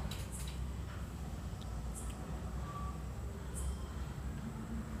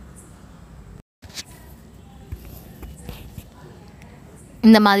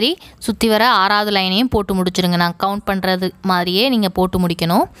 இந்த மாதிரி சுற்றி வர 6வது லைனையும் போட்டு முடிச்சுருங்க. நான் கவுண்ட் பண்ணுறது மாதிரியே நீங்கள் போட்டு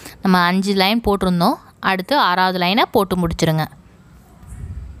முடிக்கணும். நம்ம 5 லைன் போட்டிருந்தோம். அடுத்து 6வது லைனை போட்டு முடிச்சுருங்க.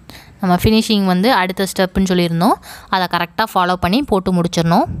 நம்ம ஃபினிஷிங் வந்து அடுத்த ஸ்டெப்புன்னு சொல்லியிருந்தோம். அதை கரெக்டாக ஃபாலோ பண்ணி போட்டு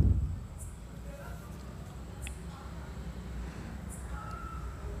முடிச்சிடணும்.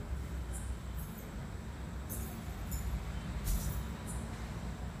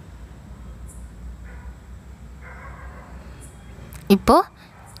 இப்போது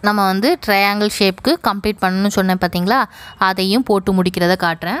நம்ம வந்து ட்ரையாங்கிள் ஷேப்புக்கு கம்ப்ளீட் பண்ணணும்னு சொன்னேன் பார்த்தீங்களா, அதையும் போட்டு முடிக்கிறத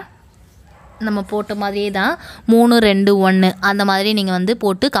காட்டுறேன். நம்ம போட்ட மாதிரியே தான் 3 2 1 அந்த மாதிரி நீங்கள் வந்து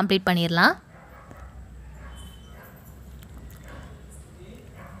போட்டு கம்ப்ளீட் பண்ணிடலாம்.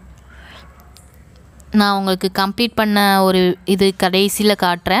 நான் உங்களுக்கு கம்ப்ளீட் பண்ண ஒரு இது கடைசியில்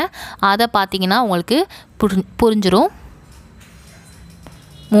காட்டுறேன். அதை பார்த்தீங்கன்னா உங்களுக்கு புரிஞ்சிடும்.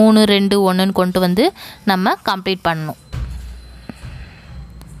 3 2 1ன்னு கொண்டு வந்து நம்ம கம்ப்ளீட் பண்ணணும்.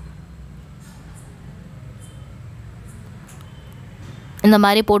 இந்த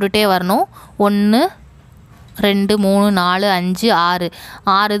மாதிரி போட்டுகிட்டே வரணும். 1 2 3 4 5 6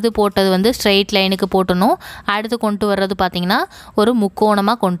 6 இது போட்டது வந்து ஸ்ட்ரெயிட் லைனுக்கு போட்டணும். அடுத்து கொண்டு வர்றது பார்த்திங்கன்னா ஒரு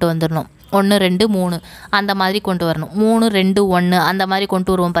முக்கோணமாக கொண்டு வந்துடணும். 1 2 3 அந்த மாதிரி கொண்டு வரணும். 3 2 1 அந்த மாதிரி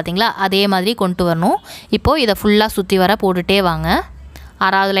கொண்டு வருவோம் பார்த்திங்களா, அதே மாதிரி கொண்டு வரணும். இப்போது இதை ஃபுல்லாக சுற்றி வர போட்டுகிட்டே வாங்க.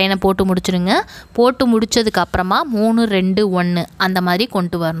 6வது லைனை போட்டு முடிச்சுடுங்க. போட்டு முடித்ததுக்கப்புறமா 3 2 1 அந்த மாதிரி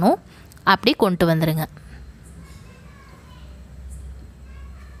கொண்டு வரணும். அப்படி கொண்டு வந்துடுங்க.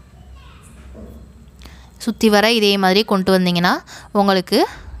 சுற்றி வர இதே மாதிரி கொண்டு வந்தீங்கன்னா உங்களுக்கு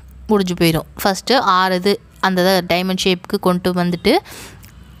முடிஞ்சு போயிடும். ஃபஸ்ட்டு 6 இது அந்த டைமண்ட் ஷேப்புக்கு கொண்டு வந்துட்டு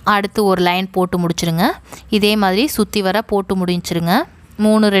அடுத்து ஒரு லைன் போட்டு முடிச்சிருங்க. இதே மாதிரி சுற்றி வர போட்டு முடிச்சிருங்க.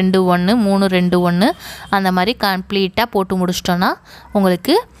 3 2 1 3 2 1 அந்த மாதிரி கம்ப்ளீட்டாக போட்டு முடிச்சிட்டோன்னா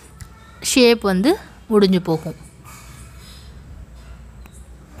உங்களுக்கு ஷேப் வந்து முடிஞ்சு போகும்.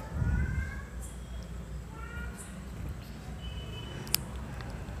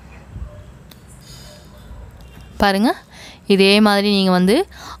 பாருங்கள், இதே மாதிரி நீங்கள் வந்து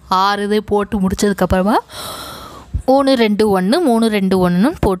 6 இது போட்டு முடித்ததுக்கப்புறமா 3 2 1 3 2 1ன்னு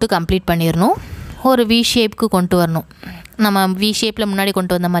போட்டு கம்ப்ளீட் பண்ணிடணும். ஒரு வி ஷேப்புக்கு கொண்டு வரணும். நம்ம வி ஷேப்பில் முன்னாடி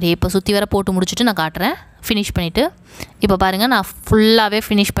கொண்டு வந்த மாதிரி இப்போ சுற்றி வர போட்டு முடிச்சுட்டு நான் காட்டுறேன். ஃபினிஷ் பண்ணிவிட்டு இப்போ பாருங்கள், நான் ஃபுல்லாகவே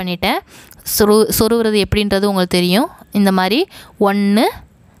ஃபினிஷ் பண்ணிட்டேன். சொருவுறது எப்படின்றது உங்களுக்கு தெரியும். இந்த மாதிரி 1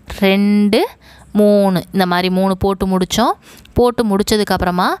 2 3 இந்த மாதிரி 3 போட்டு முடித்தோம். போட்டு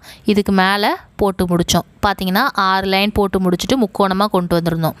முடித்ததுக்கப்புறமா இதுக்கு மேலே போட்டு முடித்தோம். பார்த்திங்கன்னா 6 லைன் போட்டு முடிச்சுட்டு முக்கோணமாக கொண்டு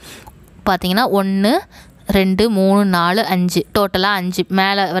வந்திருந்தோம். பார்த்திங்கன்னா 1 2 3 4 5 டோட்டலாக 5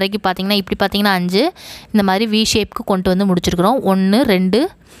 மேலே வரைக்கும் பார்த்திங்கன்னா இப்படி பார்த்திங்கன்னா 5 இந்த மாதிரி வி ஷேப்புக்கு கொண்டு வந்து முடிச்சிருக்கிறோம். 1 2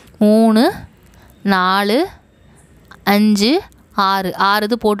 3 4 5 6 6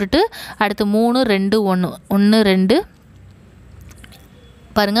 இது போட்டுட்டு அடுத்து 3 2 1 1 2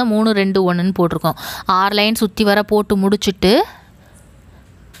 பாருங்கள் 3 2 1ன்னு போட்டிருக்கோம். 6 லைன் சுற்றி வர போட்டு முடிச்சுட்டு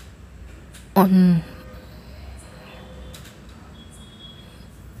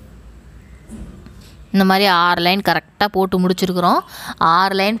இந்த மாதிரி 6 லைன் கரெக்டாக போட்டு முடிச்சிருக்கிறோம்.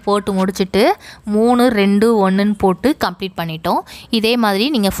 6 லைன் போட்டு முடிச்சுட்டு 3 2 1ன்னு போட்டு கம்ப்ளீட் பண்ணிட்டோம். இதே மாதிரி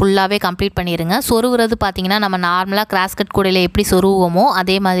நீங்கள் ஃபுல்லாகவே கம்ப்ளீட் பண்ணிடுங்க. சொருவுறது பார்த்தீங்கன்னா நம்ம நார்மலாக கிராஸ் கட் கூடையில் எப்படி சொருவோமோ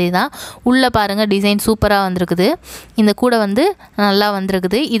அதே மாதிரி தான். உள்ளே பாருங்கள் டிசைன் சூப்பராக வந்திருக்குது. இந்த கூடை வந்து நல்லா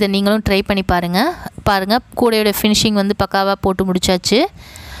வந்திருக்குது. இதை நீங்களும் ட்ரை பண்ணி பாருங்கள். கூடையோட ஃபினிஷிங் வந்து பக்காவாக போட்டு முடிச்சாச்சு.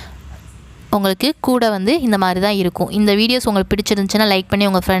 உங்களுக்கு கூட வந்து இந்த மாதிரி தான் இருக்கும். இந்த வீடியோஸ் உங்களுக்கு பிடிச்சிருந்துச்சுன்னா லைக் பண்ணி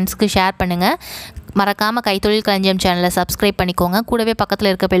உங்கள் ஃப்ரெண்ட்ஸ்க்கு ஷேர் பண்ணுங்கள். மறக்காமல் கைத்தொழில் களஞ்சியம் சேனலை சப்ஸ்கிரைப் பண்ணிக்கோங்க. கூடவே பக்கத்தில்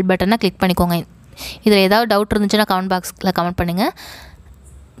இருக்க பெல் பட்டனை கிளிக் பண்ணிக்கோங்க. இதில் ஏதாவது டவுட் இருந்துச்சுன்னா கமெண்ட் பாக்ஸில் கமெண்ட் பண்ணுங்கள்.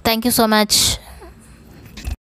 Thank you so much.